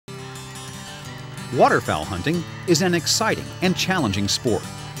Waterfowl hunting is an exciting and challenging sport.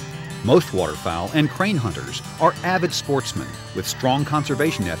 Most waterfowl and crane hunters are avid sportsmen with strong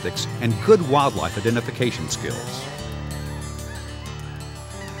conservation ethics and good wildlife identification skills.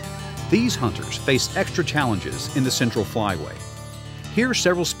 These hunters face extra challenges in the Central Flyway. Here,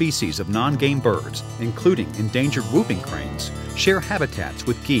 several species of non-game birds, including endangered whooping cranes, share habitats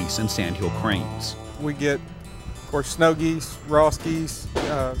with geese and sandhill cranes. We get, of course, snow geese, Ross geese,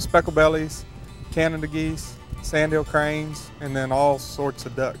 speckled bellies, Canada geese, sandhill cranes, and then all sorts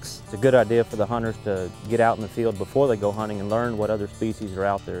of ducks. It's a good idea for the hunters to get out in the field before they go hunting and learn what other species are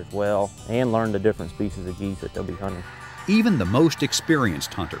out there as well, and learn the different species of geese that they'll be hunting. Even the most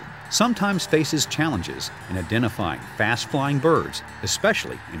experienced hunter sometimes faces challenges in identifying fast-flying birds,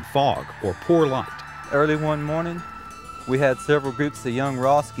 especially in fog or poor light. Early one morning, we had several groups of young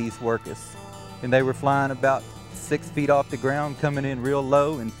Ross geese work us, and they were flying about 6 feet off the ground, coming in real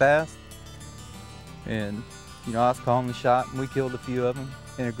low and fast. And I was calling the shot, and we killed a few of them,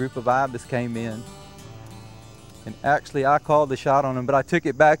 and a group of ibis came in. And actually, I called the shot on them, but I took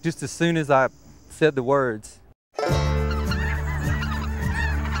it back just as soon as I said the words.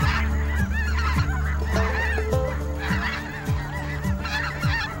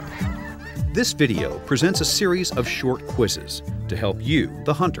 This video presents a series of short quizzes to help you,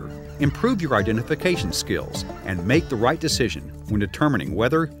 the hunter, improve your identification skills and make the right decision when determining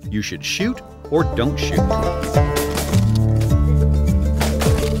whether you should shoot or don't shoot.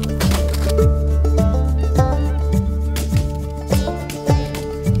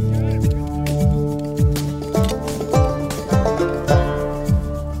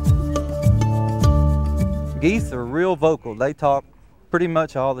 Geese are real vocal. They talk pretty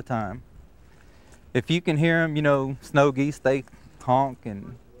much all the time. If you can hear them, snow geese, they honk,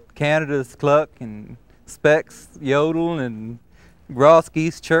 and Canada's cluck, and specks yodel, and Ross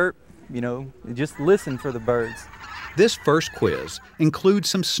geese chirp. Just listen for the birds. This first quiz includes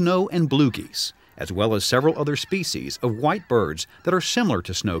some snow and blue geese, as well as several other species of white birds that are similar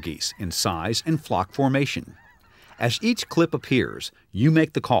to snow geese in size and flock formation. As each clip appears, you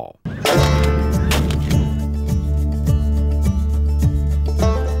make the call.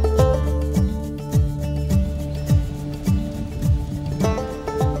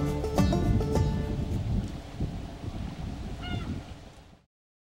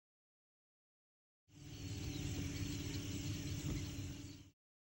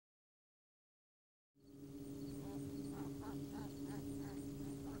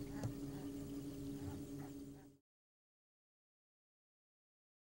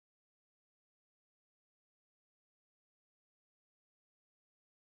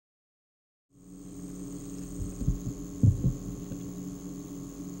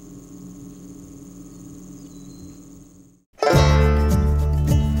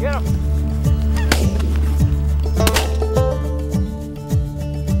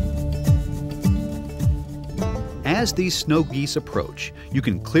 As these snow geese approach, you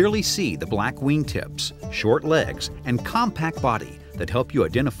can clearly see the black wingtips, short legs, and compact body that help you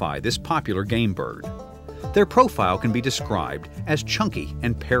identify this popular game bird. Their profile can be described as chunky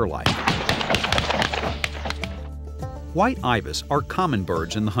and pear-like. White ibis are common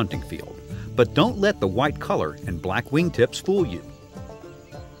birds in the hunting field, but don't let the white color and black wingtips fool you.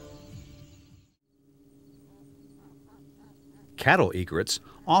 Cattle egrets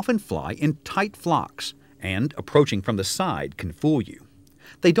often fly in tight flocks, and approaching from the side can fool you.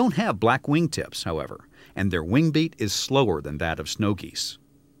 They don't have black wingtips, however, and their wing beat is slower than that of snow geese.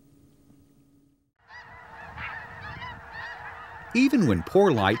 Even when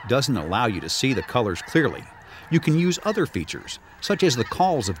poor light doesn't allow you to see the colors clearly, you can use other features, such as the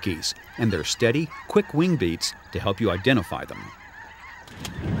calls of geese and their steady, quick wing beats to help you identify them.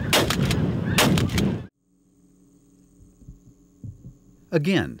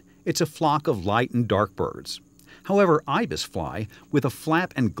 Again, it's a flock of light and dark birds. However, ibis fly with a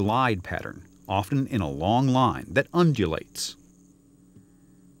flap and glide pattern, often in a long line that undulates.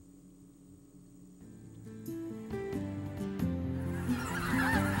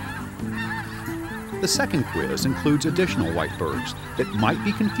 The second quiz includes additional white birds that might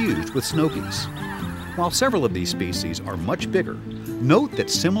be confused with snow geese. While several of these species are much bigger, note that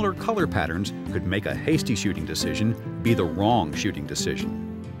similar color patterns could make a hasty shooting decision be the wrong shooting decision.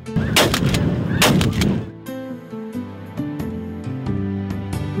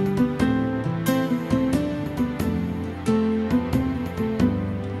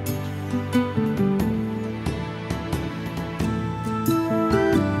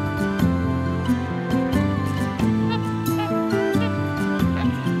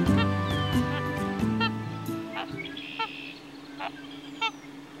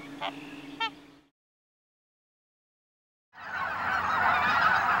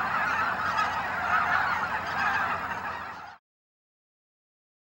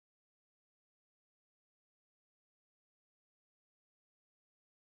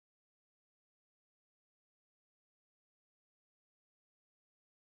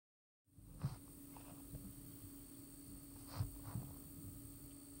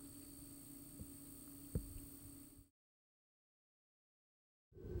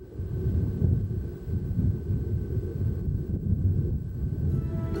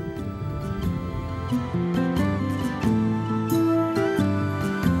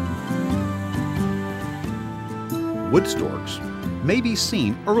 wood storks, may be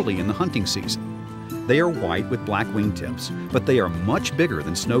seen early in the hunting season. They are white with black wingtips, but they are much bigger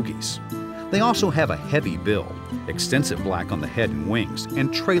than snow geese. They also have a heavy bill, extensive black on the head and wings,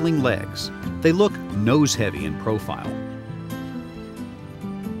 and trailing legs. They look nose-heavy in profile.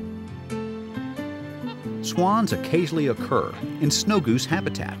 Swans occasionally occur in snow goose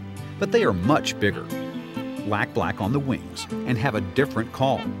habitat, but they are much bigger. Lack black on the wings and have a different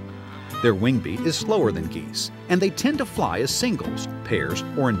call. Their wing beat is slower than geese, and they tend to fly as singles, pairs,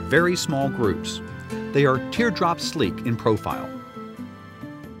 or in very small groups. They are teardrop sleek in profile.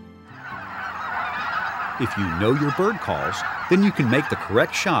 If you know your bird calls, then you can make the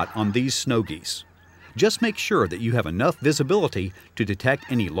correct shot on these snow geese. Just make sure that you have enough visibility to detect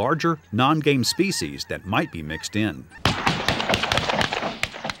any larger, non-game species that might be mixed in.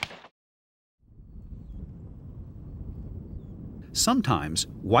 Sometimes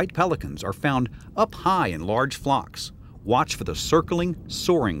white pelicans are found up high in large flocks. Watch for the circling,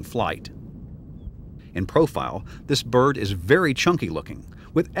 soaring flight. In profile, this bird is very chunky looking,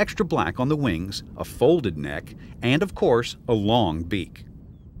 with extra black on the wings, a folded neck, and of course, a long beak.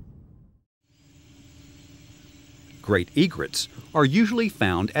 Great egrets are usually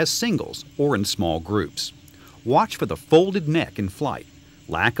found as singles or in small groups. Watch for the folded neck in flight,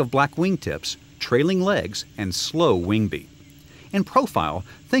 lack of black wingtips, trailing legs, and slow wing beat. In profile,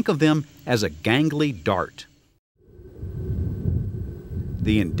 think of them as a gangly dart.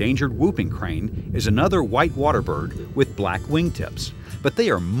 The endangered whooping crane is another white water bird with black wingtips, but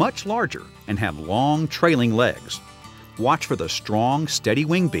they are much larger and have long trailing legs. Watch for the strong, steady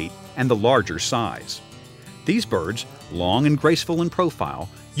wing beat and the larger size. These birds, long and graceful in profile,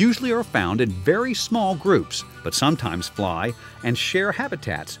 usually are found in very small groups, but sometimes fly and share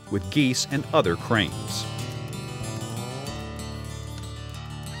habitats with geese and other cranes.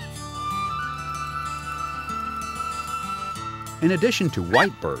 In addition to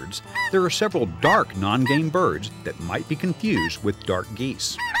white birds, there are several dark non-game birds that might be confused with dark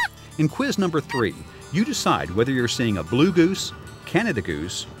geese. In quiz number 3, you decide whether you're seeing a blue goose, Canada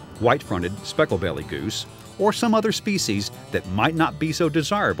goose, white-fronted speckle-belly goose, or some other species that might not be so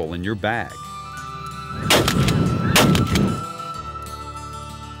desirable in your bag.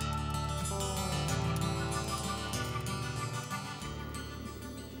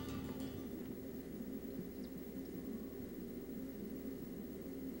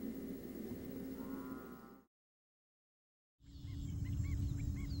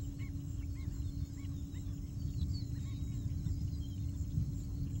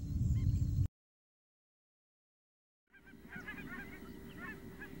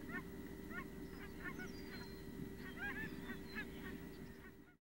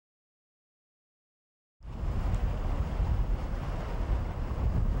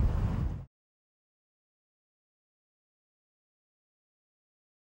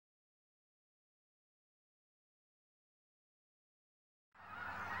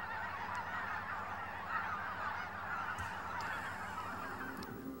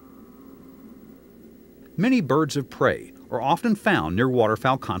 Many birds of prey are often found near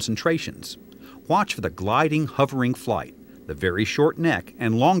waterfowl concentrations. Watch for the gliding, hovering flight, the very short neck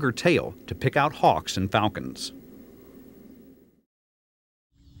and longer tail to pick out hawks and falcons.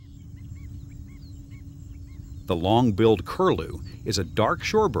 The long-billed curlew is a dark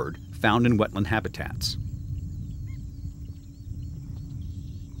shorebird found in wetland habitats.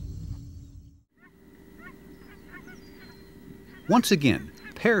 Once again,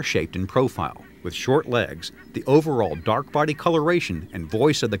 pear-shaped in profile, with short legs, the overall dark body coloration and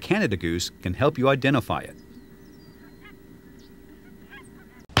voice of the Canada goose can help you identify it.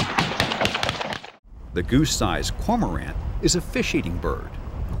 The goose-sized cormorant is a fish-eating bird.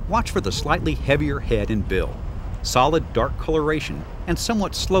 Watch for the slightly heavier head and bill, solid dark coloration, and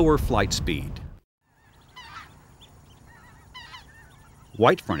somewhat slower flight speed.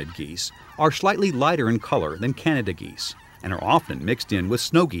 White-fronted geese are slightly lighter in color than Canada geese and are often mixed in with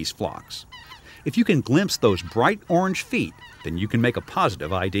snow geese flocks. If you can glimpse those bright orange feet, then you can make a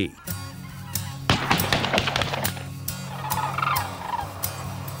positive ID.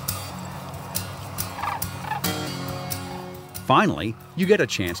 Finally, you get a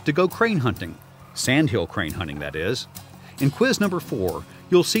chance to go crane hunting. Sandhill crane hunting, that is. In quiz number 4,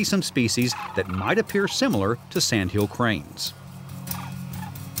 you'll see some species that might appear similar to sandhill cranes.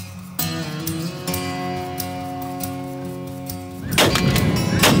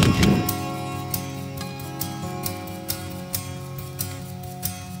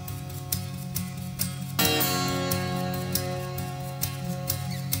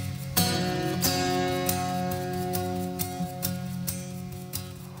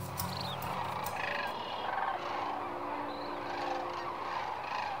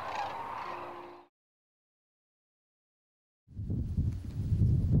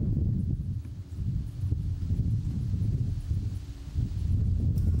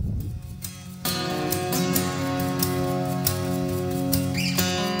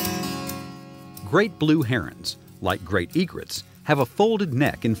 Great blue herons, like great egrets, have a folded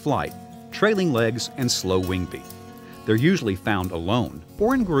neck in flight, trailing legs, and slow wing beat. They're usually found alone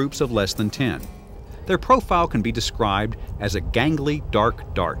or in groups of less than 10. Their profile can be described as a gangly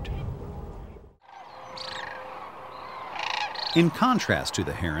dark dart. In contrast to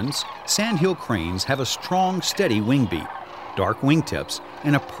the herons, sandhill cranes have a strong, steady wing beat, dark wingtips,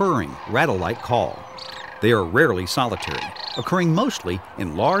 and a purring, rattle-like call. They are rarely solitary, occurring mostly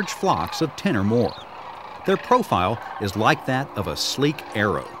in large flocks of 10 or more. Their profile is like that of a sleek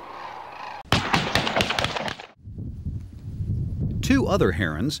arrow. Two other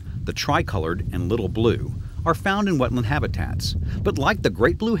herons, the tricolored and little blue, are found in wetland habitats, but like the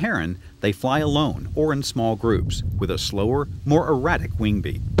great blue heron, they fly alone or in small groups with a slower, more erratic wing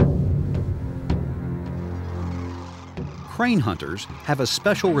beat. Crane hunters have a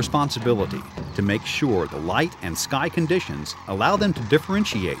special responsibility to make sure the light and sky conditions allow them to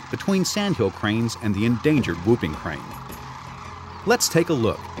differentiate between sandhill cranes and the endangered whooping crane. Let's take a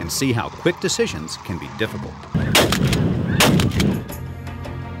look and see how quick decisions can be difficult.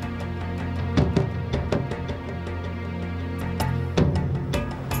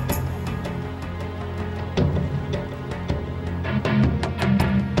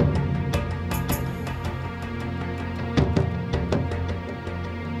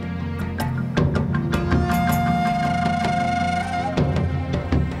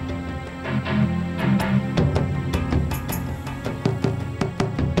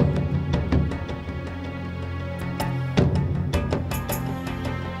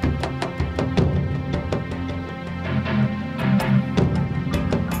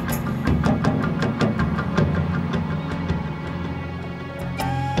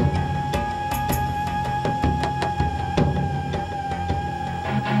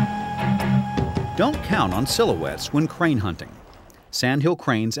 Don't count on silhouettes when crane hunting. Sandhill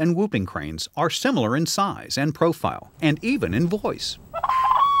cranes and whooping cranes are similar in size and profile, and even in voice.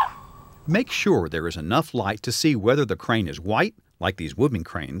 Make sure there is enough light to see whether the crane is white, like these whooping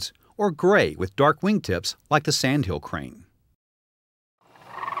cranes, or gray with dark wingtips, like the sandhill crane.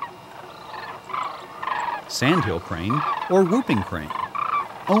 Sandhill crane or whooping crane.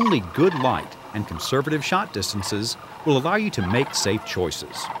 Only good light and conservative shot distances will allow you to make safe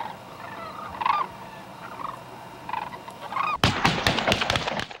choices.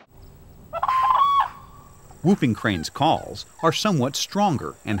 Whooping cranes' calls are somewhat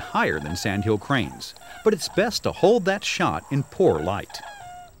stronger and higher than sandhill cranes, but it's best to hold that shot in poor light.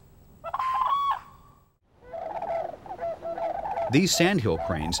 These sandhill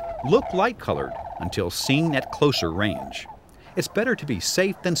cranes look light-colored until seen at closer range. It's better to be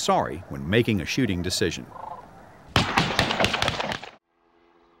safe than sorry when making a shooting decision.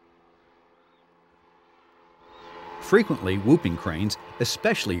 Frequently, whooping cranes,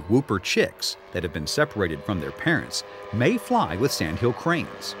 especially whooper chicks that have been separated from their parents, may fly with sandhill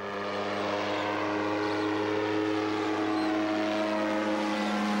cranes.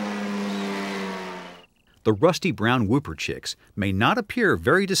 The rusty brown whooper chicks may not appear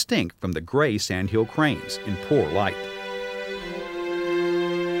very distinct from the gray sandhill cranes in poor light.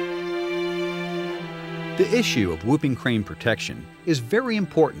 The issue of whooping crane protection is very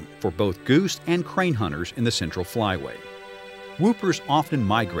important for both goose and crane hunters in the Central Flyway. Whoopers often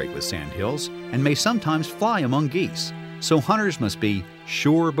migrate with sandhills and may sometimes fly among geese, so hunters must be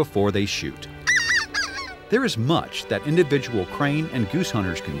sure before they shoot. There is much that individual crane and goose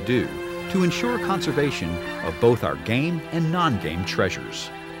hunters can do to ensure conservation of both our game and non-game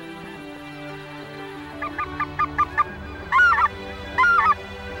treasures.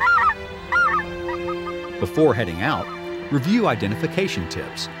 Before heading out, review identification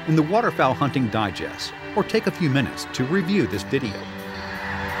tips in the Waterfowl Hunting Digest, or take a few minutes to review this video.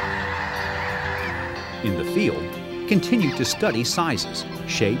 In the field, continue to study sizes,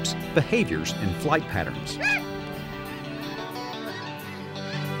 shapes, behaviors, and flight patterns.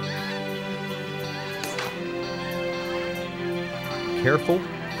 Careful,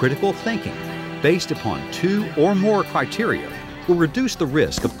 critical thinking based upon 2 or more criteria will reduce the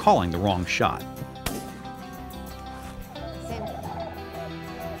risk of calling the wrong shot.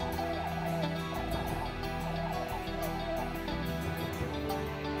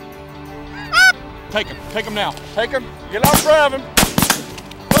 Take him now. Take him. Get out in front of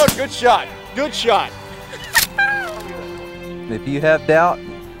him. Good shot. Good shot. If you have doubt,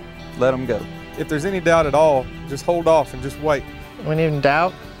 let them go. If there's any doubt at all, just hold off and just wait. When in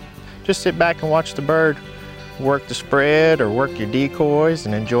doubt, just sit back and watch the bird. Work the spread or work your decoys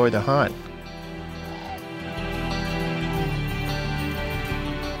and enjoy the hunt.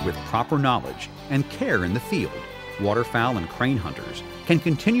 With proper knowledge and care in the field, waterfowl and crane hunters can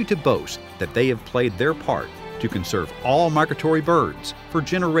continue to boast that they have played their part to conserve all migratory birds for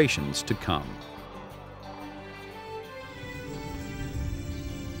generations to come.